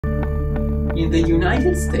In the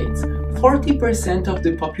United States, 40% of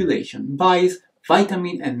the population buys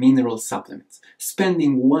vitamin and mineral supplements,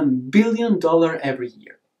 spending $1 billion every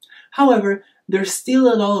year. However, there's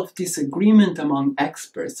still a lot of disagreement among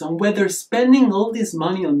experts on whether spending all this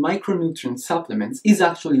money on micronutrient supplements is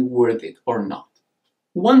actually worth it or not.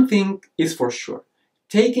 One thing is for sure,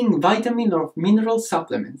 taking vitamin or mineral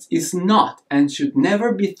supplements is not and should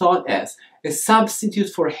never be thought as a substitute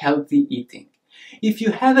for healthy eating. If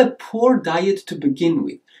you have a poor diet to begin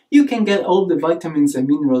with, you can get all the vitamins and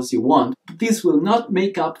minerals you want, but this will not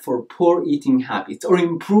make up for poor eating habits or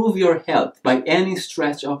improve your health by any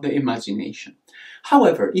stretch of the imagination.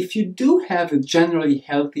 However, if you do have a generally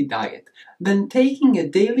healthy diet, then taking a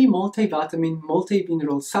daily multivitamin,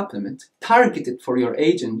 multimineral supplement targeted for your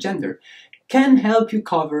age and gender can help you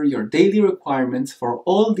cover your daily requirements for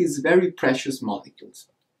all these very precious molecules.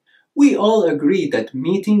 We all agree that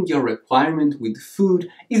meeting your requirement with food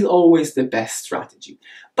is always the best strategy.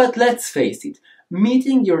 But let's face it,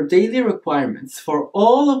 meeting your daily requirements for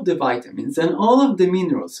all of the vitamins and all of the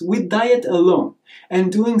minerals with diet alone,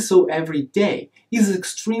 and doing so every day, is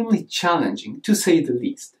extremely challenging, to say the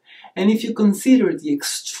least. And if you consider the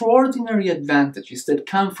extraordinary advantages that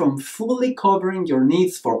come from fully covering your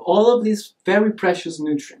needs for all of these very precious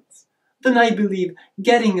nutrients, then I believe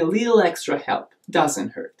getting a little extra help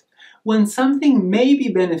doesn't hurt. When something may be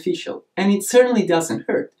beneficial, and it certainly doesn't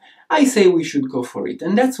hurt, I say we should go for it,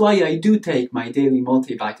 and that's why I do take my daily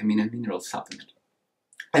multivitamin and mineral supplement.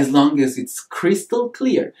 As long as it's crystal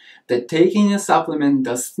clear that taking a supplement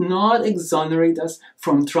does not exonerate us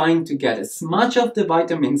from trying to get as much of the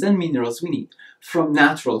vitamins and minerals we need from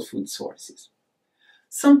natural food sources.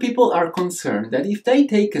 Some people are concerned that if they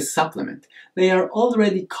take a supplement, they are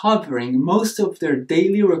already covering most of their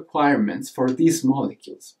daily requirements for these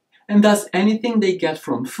molecules, and thus anything they get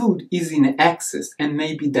from food is in excess and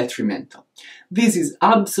may be detrimental. This is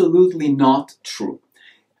absolutely not true.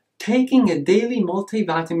 Taking a daily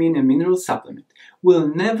multivitamin and mineral supplement will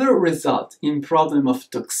never result in problem of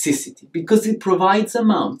toxicity because it provides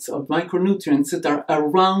amounts of micronutrients that are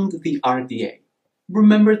around the RDA.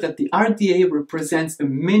 Remember that the RDA represents the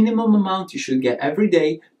minimum amount you should get every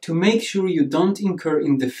day to make sure you don't incur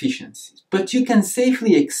in deficiencies. But you can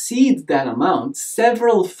safely exceed that amount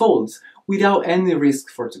several folds without any risk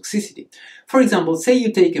for toxicity. For example, say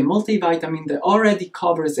you take a multivitamin that already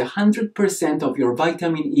covers 100% of your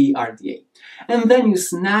vitamin E RDA, and then you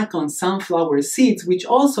snack on sunflower seeds, which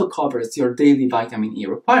also covers your daily vitamin E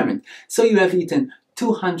requirement, so you have eaten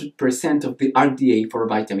 200% of the RDA for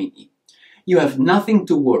vitamin E. You have nothing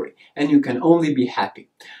to worry, and you can only be happy.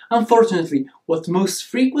 Unfortunately, what most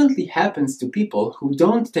frequently happens to people who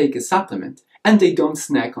don't take a supplement, and they don't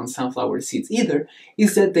snack on sunflower seeds either,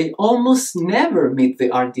 is that they almost never meet the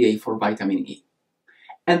RDA for vitamin E.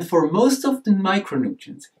 And for most of the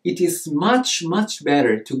micronutrients, it is much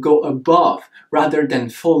better to go above rather than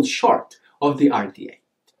fall short of the RDA.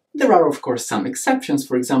 There are of course some exceptions,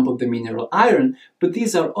 for example the mineral iron, but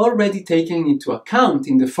these are already taken into account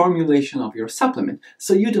in the formulation of your supplement,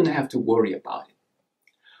 so you don't have to worry about it.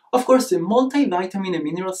 Of course, the multivitamin and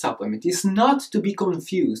mineral supplement is not to be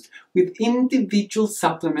confused with individual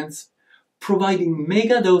supplements providing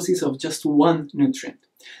mega doses of just one nutrient.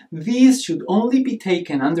 These should only be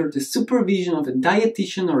taken under the supervision of a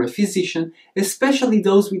dietitian or a physician, especially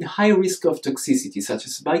those with high risk of toxicity, such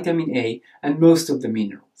as vitamin A and most of the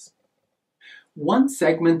minerals. One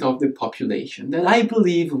segment of the population that I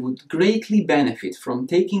believe would greatly benefit from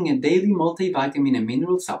taking a daily multivitamin and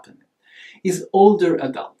mineral supplement is older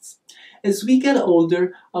adults. As we get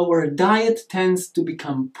older, our diet tends to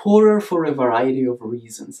become poorer for a variety of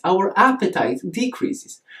reasons. Our appetite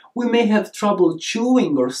decreases. We may have trouble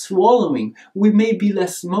chewing or swallowing. We may be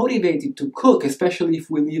less motivated to cook, especially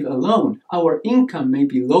if we live alone. Our income may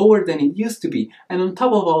be lower than it used to be. And on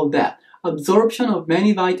top of all that, absorption of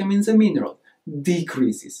many vitamins and minerals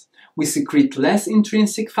decreases. We secrete less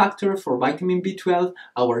intrinsic factor for vitamin B12,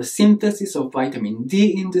 our synthesis of vitamin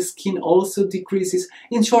D in the skin also decreases.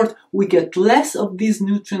 In short, we get less of these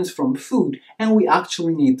nutrients from food and we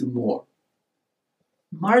actually need more.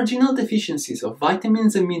 Marginal deficiencies of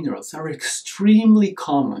vitamins and minerals are extremely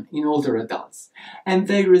common in older adults, and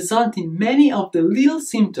they result in many of the little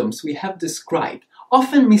symptoms we have described,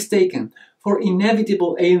 often mistaken for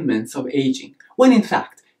inevitable ailments of aging, when in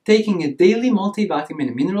fact, taking a daily multivitamin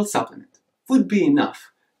and mineral supplement would be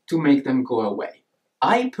enough to make them go away.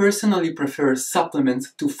 I personally prefer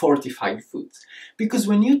supplements to fortified foods, because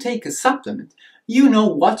when you take a supplement, you know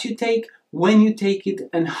what you take, when you take it,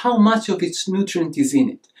 and how much of its nutrient is in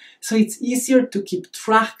it. So it's easier to keep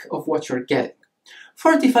track of what you're getting.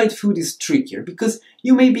 Fortified food is trickier because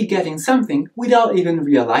You may be getting something without even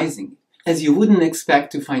realizing it, as you wouldn't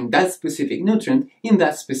expect to find that specific nutrient in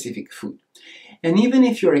that specific food. And even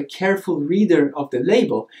if you're a careful reader of the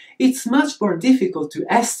label, it's much more difficult to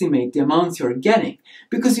estimate the amounts you're getting,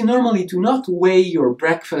 because you normally do not weigh your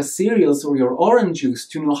breakfast cereals or your orange juice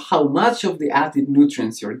to know how much of the added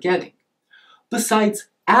nutrients you're getting. Besides,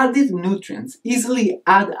 added nutrients easily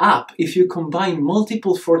add up if you combine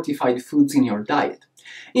multiple fortified foods in your diet.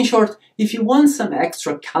 In short, if you want some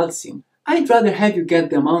extra calcium, I'd rather have you get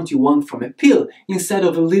the amount you want from a pill instead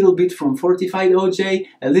of a little bit from fortified OJ,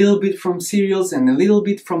 a little bit from cereals, and a little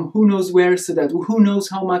bit from who knows where, so that who knows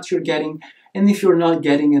how much you're getting, and if you're not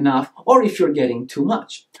getting enough, or if you're getting too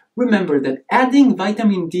much. Remember that adding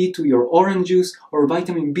vitamin D to your orange juice or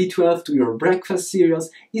vitamin B12 to your breakfast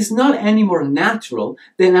cereals is not any more natural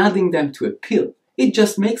than adding them to a pill. It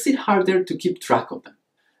just makes it harder to keep track of them.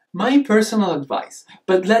 My personal advice,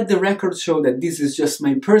 but let the record show that this is just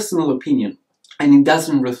my personal opinion and it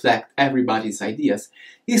doesn't reflect everybody's ideas,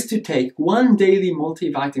 is to take one daily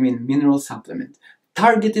multivitamin mineral supplement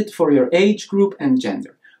targeted for your age group and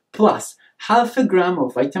gender, plus half a gram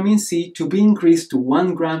of vitamin C to be increased to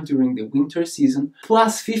 1 gram during the winter season,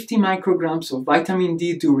 plus 50 micrograms of vitamin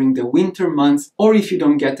D during the winter months or if you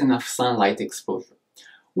don't get enough sunlight exposure.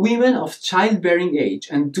 Women of childbearing age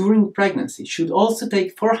and during pregnancy should also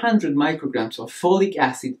take 400 micrograms of folic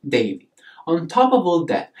acid daily. On top of all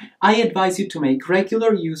that, I advise you to make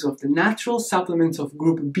regular use of the natural supplements of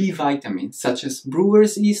group B vitamins such as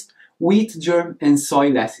brewer's yeast, wheat germ, and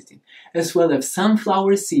soy lecithin, as well as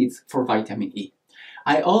sunflower seeds for vitamin E.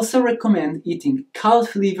 I also recommend eating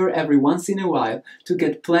calf liver every once in a while to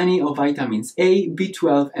get plenty of vitamins A,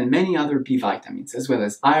 B12, and many other B vitamins, as well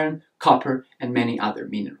as iron, copper, and many other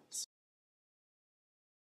minerals.